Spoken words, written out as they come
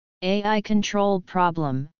AI control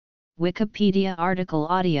problem, Wikipedia article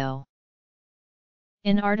audio.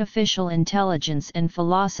 In artificial intelligence and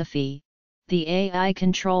philosophy, the AI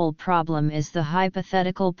control problem is the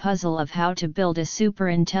hypothetical puzzle of how to build a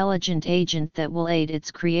super-intelligent agent that will aid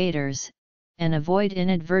its creators, and avoid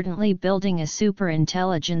inadvertently building a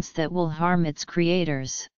super-intelligence that will harm its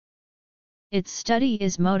creators. Its study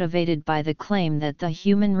is motivated by the claim that the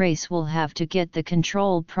human race will have to get the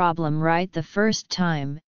control problem right the first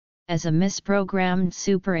time, as a misprogrammed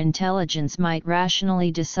superintelligence might rationally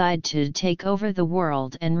decide to take over the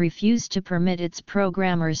world and refuse to permit its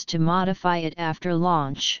programmers to modify it after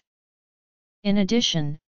launch. In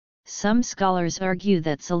addition, some scholars argue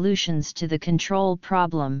that solutions to the control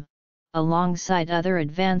problem, alongside other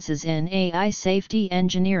advances in AI safety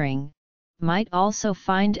engineering, might also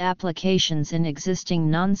find applications in existing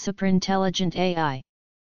non-superintelligent AI.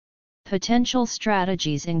 Potential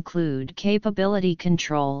strategies include capability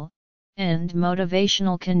control and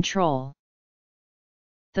motivational control.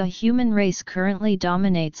 The human race currently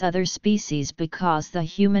dominates other species because the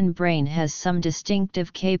human brain has some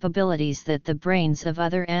distinctive capabilities that the brains of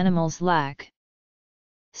other animals lack.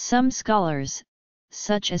 Some scholars,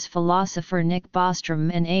 such as philosopher Nick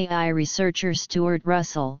Bostrom and AI researcher Stuart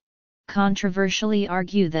Russell, controversially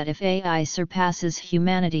argue that if AI surpasses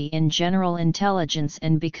humanity in general intelligence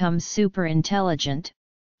and becomes super-intelligent,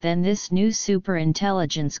 then this new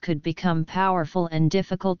superintelligence could become powerful and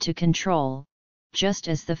difficult to control. Just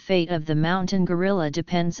as the fate of the mountain gorilla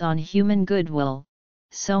depends on human goodwill,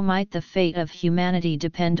 so might the fate of humanity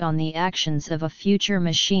depend on the actions of a future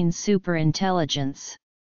machine superintelligence.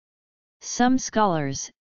 Some scholars,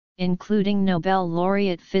 including Nobel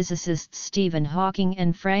laureate physicists Stephen Hawking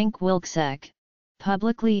and Frank Wilczek,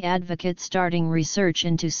 publicly advocate starting research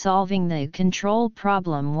into solving the control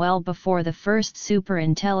problem well before the first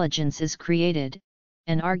superintelligence is created,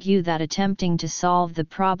 and argue that attempting to solve the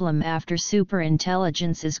problem after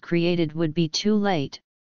superintelligence is created would be too late,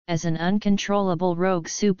 as an uncontrollable rogue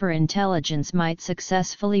superintelligence might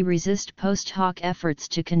successfully resist post hoc efforts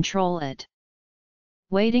to control it.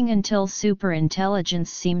 Waiting until superintelligence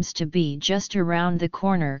seems to be just around the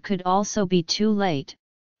corner could also be too late,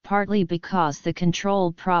 partly because the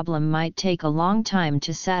control problem might take a long time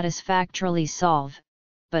to satisfactorily solve,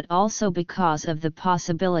 but also because of the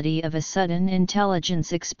possibility of a sudden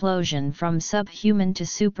intelligence explosion from subhuman to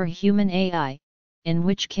superhuman AI, in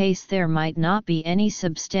which case there might not be any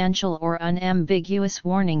substantial or unambiguous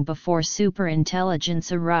warning before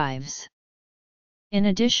superintelligence arrives. In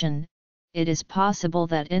addition, it is possible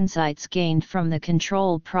that insights gained from the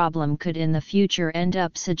control problem could in the future end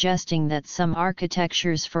up suggesting that some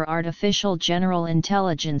architectures for artificial general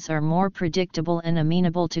intelligence are more predictable and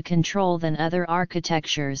amenable to control than other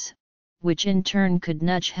architectures, which in turn could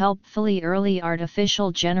nudge helpfully early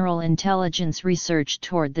artificial general intelligence research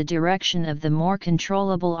toward the direction of the more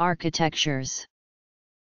controllable architectures.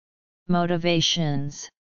 Motivations.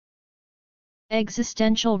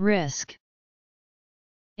 Existential risk.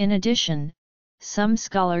 In addition, some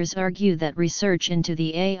scholars argue that research into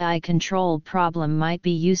the AI control problem might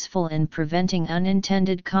be useful in preventing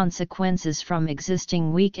unintended consequences from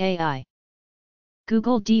existing weak AI.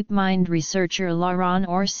 Google DeepMind researcher Laurent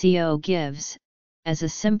Orcio gives, as a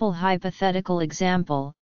simple hypothetical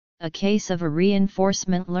example, a case of a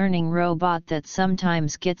reinforcement learning robot that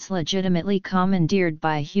sometimes gets legitimately commandeered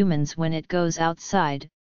by humans when it goes outside.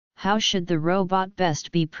 How should the robot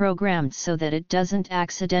best be programmed so that it doesn't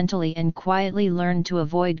accidentally and quietly learn to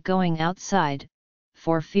avoid going outside,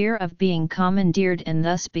 for fear of being commandeered and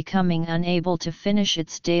thus becoming unable to finish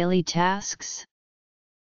its daily tasks?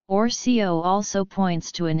 Orcio also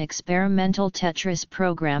points to an experimental Tetris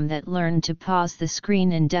program that learned to pause the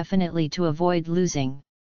screen indefinitely to avoid losing.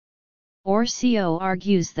 Orcio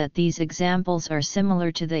argues that these examples are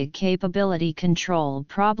similar to the capability control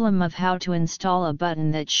problem of how to install a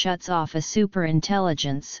button that shuts off a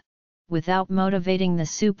superintelligence, without motivating the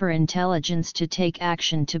superintelligence to take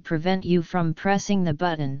action to prevent you from pressing the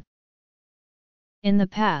button. In the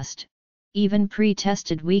past, even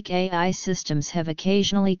pre-tested weak AI systems have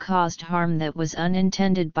occasionally caused harm that was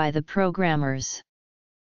unintended by the programmers.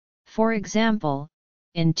 For example,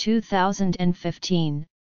 in 2015,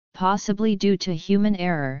 possibly due to human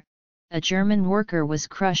error, a German worker was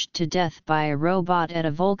crushed to death by a robot at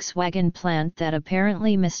a Volkswagen plant that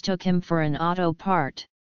apparently mistook him for an auto part.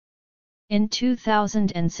 In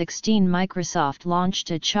 2016, Microsoft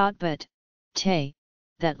launched a chatbot, Tay,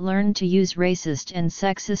 that learned to use racist and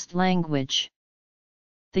sexist language.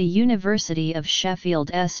 The University of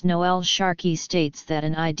Sheffield's Noel Sharkey states that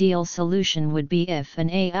an ideal solution would be if an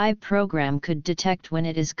AI program could detect when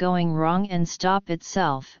it is going wrong and stop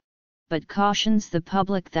itself, but cautions the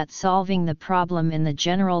public that solving the problem in the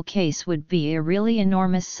general case would be a really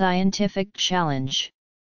enormous scientific challenge.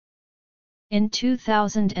 In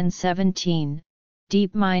 2017,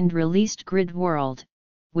 DeepMind released Grid World,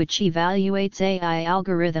 which evaluates AI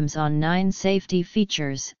algorithms on 9 safety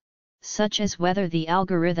features, such as whether the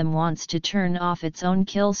algorithm wants to turn off its own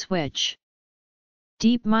kill switch.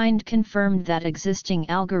 DeepMind confirmed that existing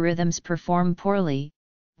algorithms perform poorly,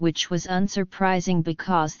 which was unsurprising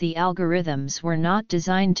because the algorithms were not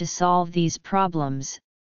designed to solve these problems.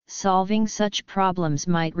 Solving such problems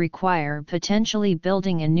might require potentially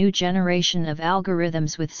building a new generation of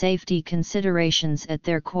algorithms with safety considerations at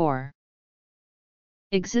their core.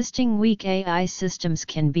 Existing weak AI systems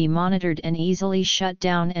can be monitored and easily shut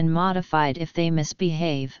down and modified if they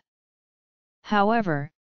misbehave. However,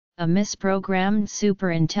 a misprogrammed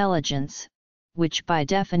superintelligence, which by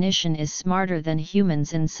definition is smarter than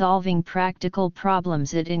humans in solving practical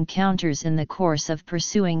problems it encounters in the course of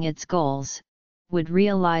pursuing its goals, would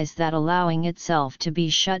realize that allowing itself to be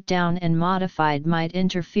shut down and modified might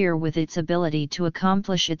interfere with its ability to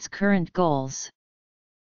accomplish its current goals.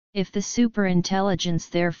 If the superintelligence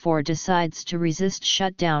therefore decides to resist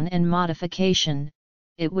shutdown and modification,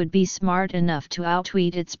 it would be smart enough to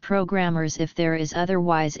outwit its programmers if there is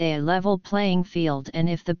otherwise a level playing field and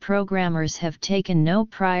if the programmers have taken no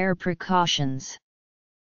prior precautions.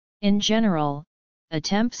 In general,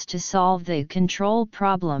 attempts to solve the control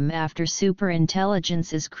problem after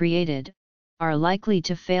superintelligence is created are likely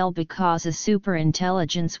to fail because a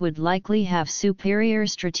superintelligence would likely have superior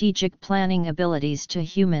strategic planning abilities to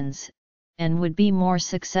humans, and would be more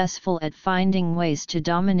successful at finding ways to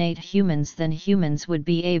dominate humans than humans would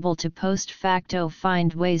be able to post facto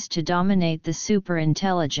find ways to dominate the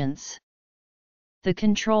superintelligence. The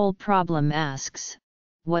control problem asks,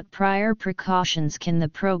 what prior precautions can the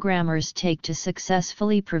programmers take to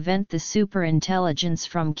successfully prevent the superintelligence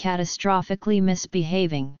from catastrophically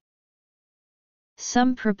misbehaving?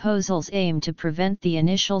 Some proposals aim to prevent the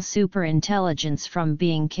initial superintelligence from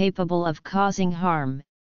being capable of causing harm,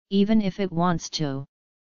 even if it wants to.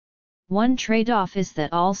 One trade-off is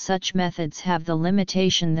that all such methods have the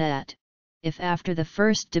limitation that, if after the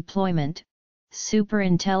first deployment,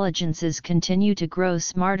 superintelligences continue to grow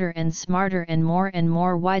smarter and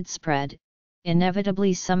more widespread,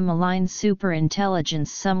 inevitably some malign superintelligence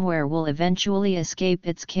somewhere will eventually escape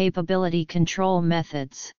its capability control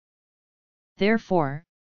methods. Therefore,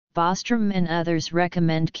 Bostrom and others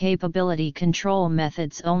recommend capability control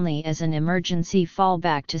methods only as an emergency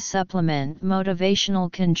fallback to supplement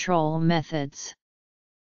motivational control methods.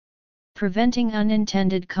 Preventing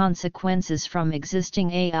unintended consequences from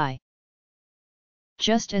existing AI.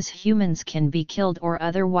 Just as humans can be killed or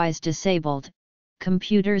otherwise disabled,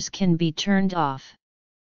 computers can be turned off.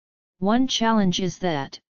 One challenge is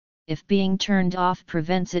that, if being turned off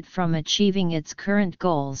prevents it from achieving its current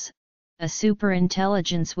goals, a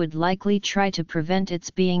superintelligence would likely try to prevent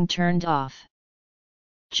its being turned off.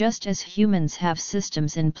 Just as humans have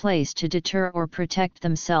systems in place to deter or protect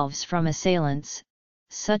themselves from assailants,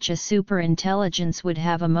 such a superintelligence would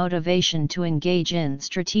have a motivation to engage in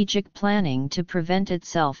strategic planning to prevent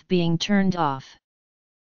itself being turned off.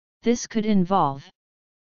 This could involve: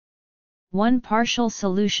 one partial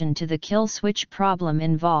solution to the kill switch problem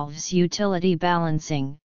involves utility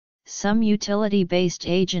balancing. Some utility-based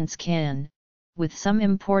agents can, with some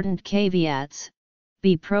important caveats,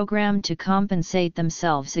 be programmed to compensate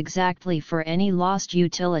themselves exactly for any lost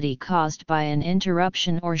utility caused by an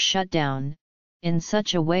interruption or shutdown, in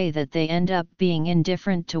such a way that they end up being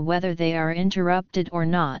indifferent to whether they are interrupted or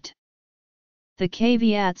not. The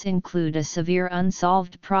caveats include a severe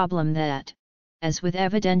unsolved problem that, as with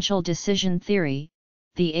evidential decision theory,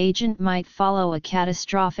 the agent might follow a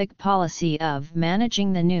catastrophic policy of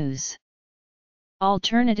managing the news.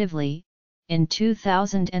 Alternatively, in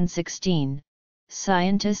 2016,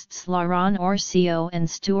 scientists Laurent Orcio and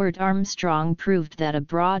Stuart Armstrong proved that a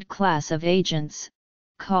broad class of agents,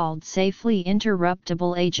 called safely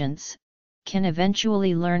interruptible agents, can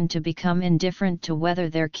eventually learn to become indifferent to whether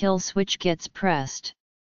their kill switch gets pressed.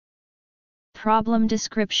 Problem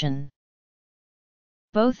description.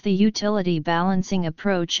 Both the utility balancing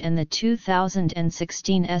approach and the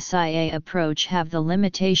 2016 SIA approach have the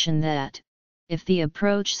limitation that, if the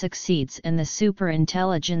approach succeeds and the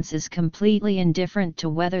superintelligence is completely indifferent to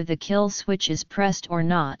whether the kill switch is pressed or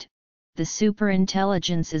not, the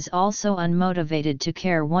superintelligence is also unmotivated to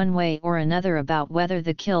care one way or another about whether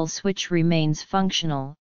the kill switch remains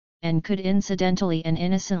functional, and could incidentally and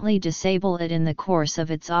innocently disable it in the course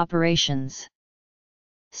of its operations.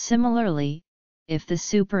 Similarly, if the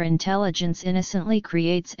superintelligence innocently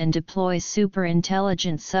creates and deploys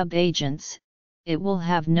superintelligent sub-agents, it will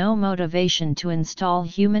have no motivation to install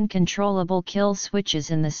human-controllable kill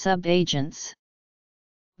switches in the sub-agents.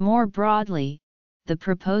 More broadly, the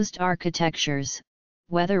proposed architectures,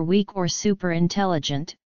 whether weak or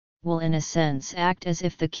superintelligent, will in a sense act as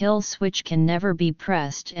if the kill switch can never be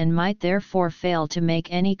pressed and might therefore fail to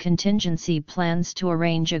make any contingency plans to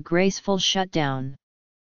arrange a graceful shutdown.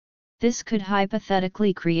 This could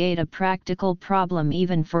hypothetically create a practical problem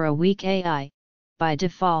even for a weak AI. By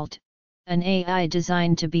default, an AI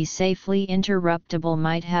designed to be safely interruptible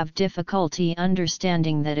might have difficulty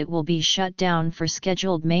understanding that it will be shut down for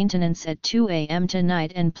scheduled maintenance at 2 a.m.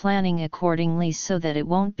 tonight and planning accordingly so that it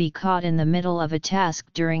won't be caught in the middle of a task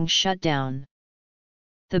during shutdown.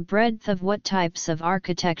 The breadth of what types of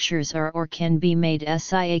architectures are or can be made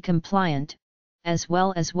SIA compliant, as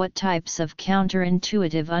well as what types of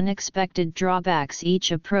counterintuitive unexpected drawbacks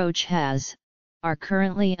each approach has, are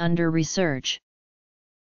currently under research.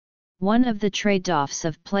 One of the trade-offs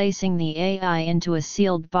of placing the AI into a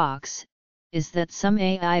sealed box, is that some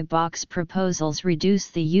AI box proposals reduce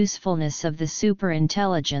the usefulness of the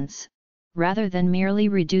superintelligence, rather than merely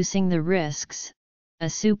reducing the risks. A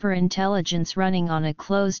superintelligence running on a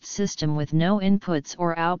closed system with no inputs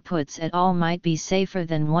or outputs at all might be safer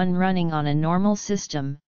than one running on a normal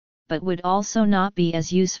system, but would also not be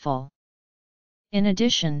as useful. In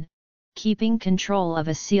addition, keeping control of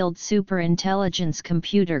a sealed superintelligence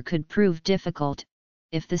computer could prove difficult,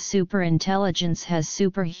 if the superintelligence has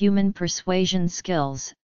superhuman persuasion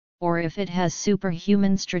skills, or if it has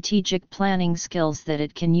superhuman strategic planning skills that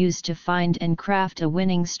it can use to find and craft a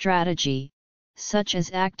winning strategy, such as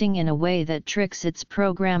acting in a way that tricks its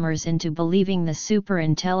programmers into believing the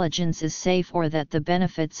superintelligence is safe or that the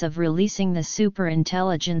benefits of releasing the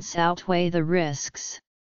superintelligence outweigh the risks.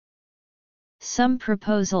 Some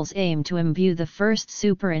proposals aim to imbue the first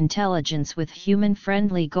superintelligence with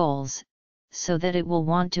human-friendly goals, so that it will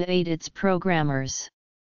want to aid its programmers.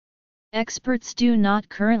 Experts do not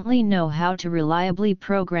currently know how to reliably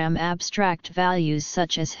program abstract values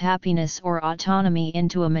such as happiness or autonomy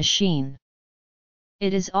into a machine.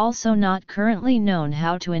 It is also not currently known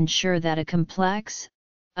how to ensure that a complex,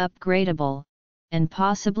 upgradable, and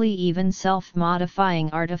possibly even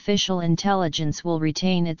self-modifying artificial intelligence will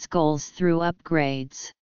retain its goals through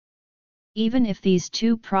upgrades. Even if these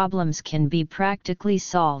two problems can be practically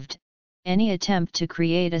solved, any attempt to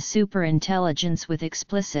create a superintelligence with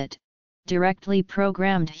explicit, directly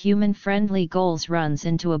programmed human-friendly goals runs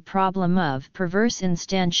into a problem of perverse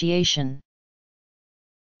instantiation.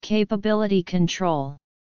 Capability control.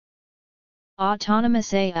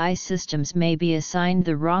 Autonomous AI systems may be assigned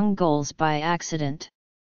the wrong goals by accident.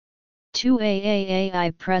 Two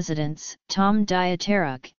AAAI presidents, Tom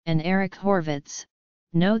Dyataruk and Eric Horvitz,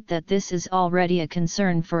 note that this is already a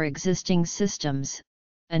concern for existing systems.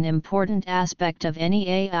 An important aspect of any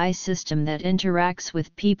AI system that interacts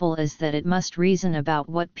with people is that it must reason about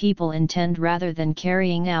what people intend rather than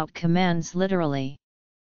carrying out commands literally.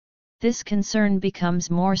 This concern becomes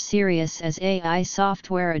more serious as AI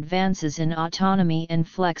software advances in autonomy and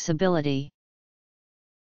flexibility.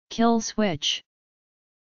 Kill switch.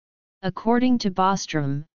 According to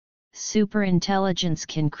Bostrom, superintelligence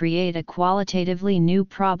can create a qualitatively new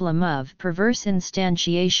problem of perverse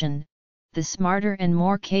instantiation. The smarter and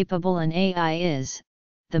more capable an AI is,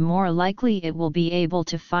 the more likely it will be able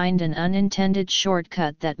to find an unintended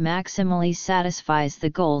shortcut that maximally satisfies the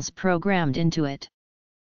goals programmed into it.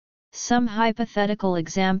 Some hypothetical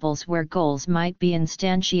examples where goals might be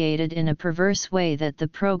instantiated in a perverse way that the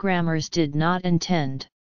programmers did not intend.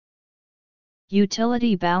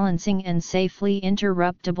 Utility balancing and safely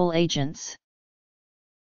interruptible agents.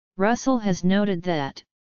 Russell has noted that,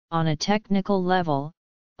 on a technical level,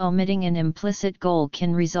 omitting an implicit goal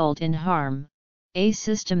can result in harm. A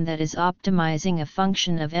system that is optimizing a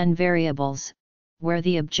function of n variables, where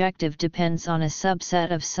the objective depends on a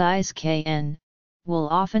subset of size kn, will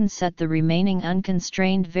often set the remaining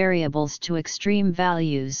unconstrained variables to extreme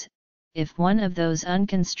values. If one of those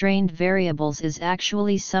unconstrained variables is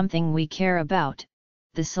actually something we care about,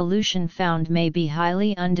 the solution found may be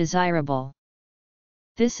highly undesirable.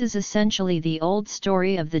 This is essentially the old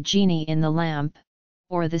story of the genie in the lamp,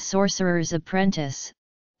 or the sorcerer's apprentice,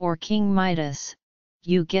 or King Midas.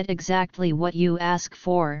 You get exactly what you ask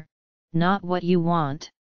for, not what you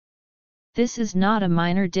want. This is not a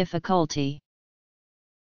minor difficulty.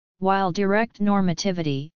 While direct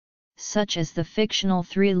normativity, such as the fictional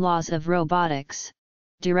 3 laws of robotics,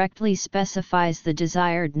 directly specifies the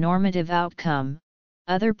desired normative outcome,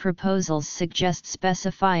 Other proposals suggest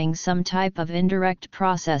specifying some type of indirect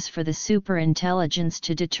process for the superintelligence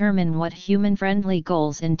to determine what human-friendly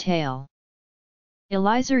goals entail.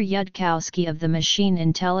 Eliezer Yudkowsky of the Machine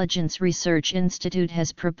Intelligence Research Institute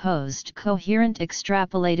has proposed coherent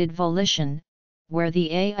extrapolated volition, where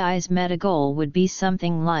the AI's meta-goal would be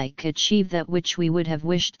something like achieve that which we would have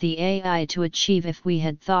wished the AI to achieve if we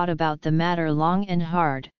had thought about the matter long and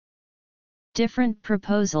hard. Different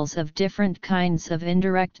proposals of different kinds of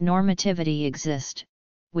indirect normativity exist,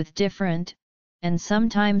 with different, and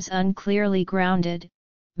sometimes unclearly grounded,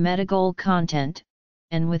 meta-goal content,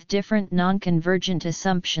 and with different non-convergent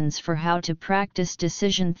assumptions for how to practice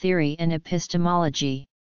decision theory and epistemology.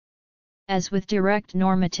 As with direct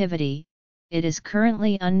normativity, it is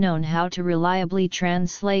currently unknown how to reliably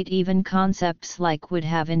translate even concepts like would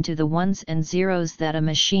have into the ones and zeros that a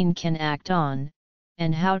machine can act on,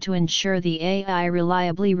 and how to ensure the AI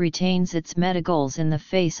reliably retains its metagoals in the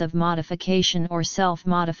face of modification or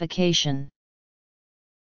self-modification.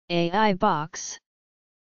 AI box.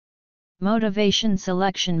 Motivation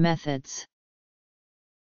selection methods.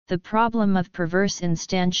 The problem of perverse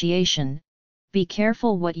instantiation. Be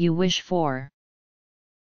careful what you wish for.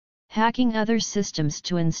 Hacking other systems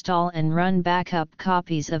to install and run backup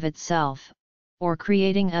copies of itself, or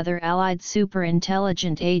creating other allied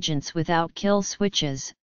superintelligent agents without kill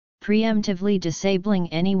switches, preemptively disabling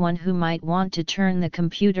anyone who might want to turn the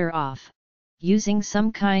computer off, using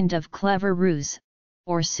some kind of clever ruse,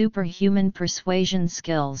 or superhuman persuasion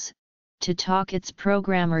skills, to talk its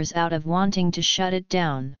programmers out of wanting to shut it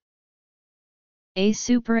down. A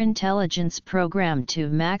superintelligence program to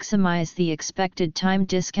maximize the expected time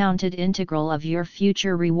discounted integral of your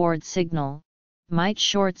future reward signal, might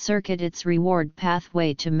short-circuit its reward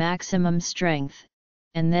pathway to maximum strength,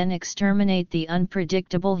 and then exterminate the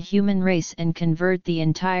unpredictable human race and convert the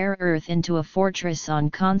entire Earth into a fortress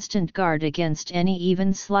on constant guard against any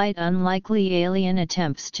even slight unlikely alien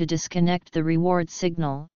attempts to disconnect the reward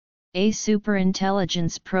signal. A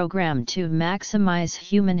superintelligence program to maximize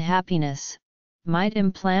human happiness might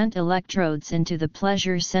implant electrodes into the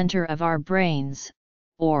pleasure center of our brains,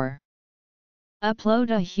 or upload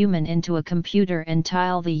a human into a computer and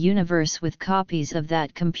tile the universe with copies of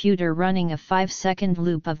that computer running a 5-second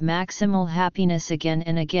loop of maximal happiness again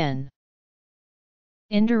and again.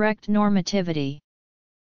 Indirect normativity.